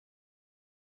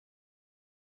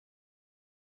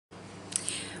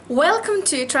Welcome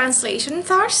to Translation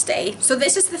Thursday. So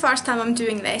this is the first time I'm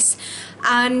doing this,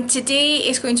 and today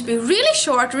is going to be really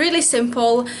short, really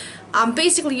simple. I'm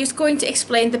basically just going to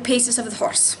explain the paces of the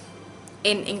horse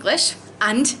in English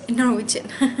and in Norwegian.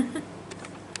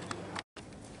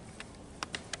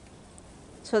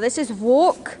 So this is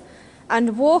walk,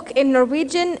 and walk in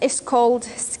Norwegian is called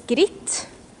skritt.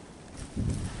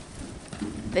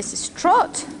 This is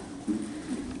trot,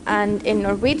 and in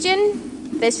Norwegian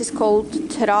this is called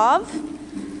trav,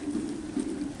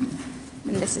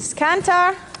 and this is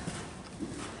canter,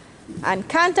 and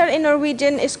canter in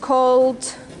Norwegian is called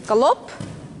galopp.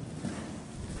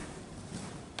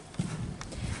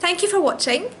 Thank you for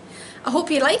watching. I hope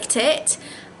you liked it,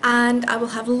 and I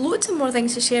will have loads of more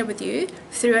things to share with you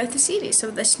throughout the series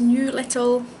of this new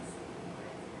little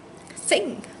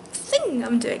thing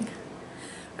I'm doing.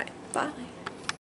 Right, bye.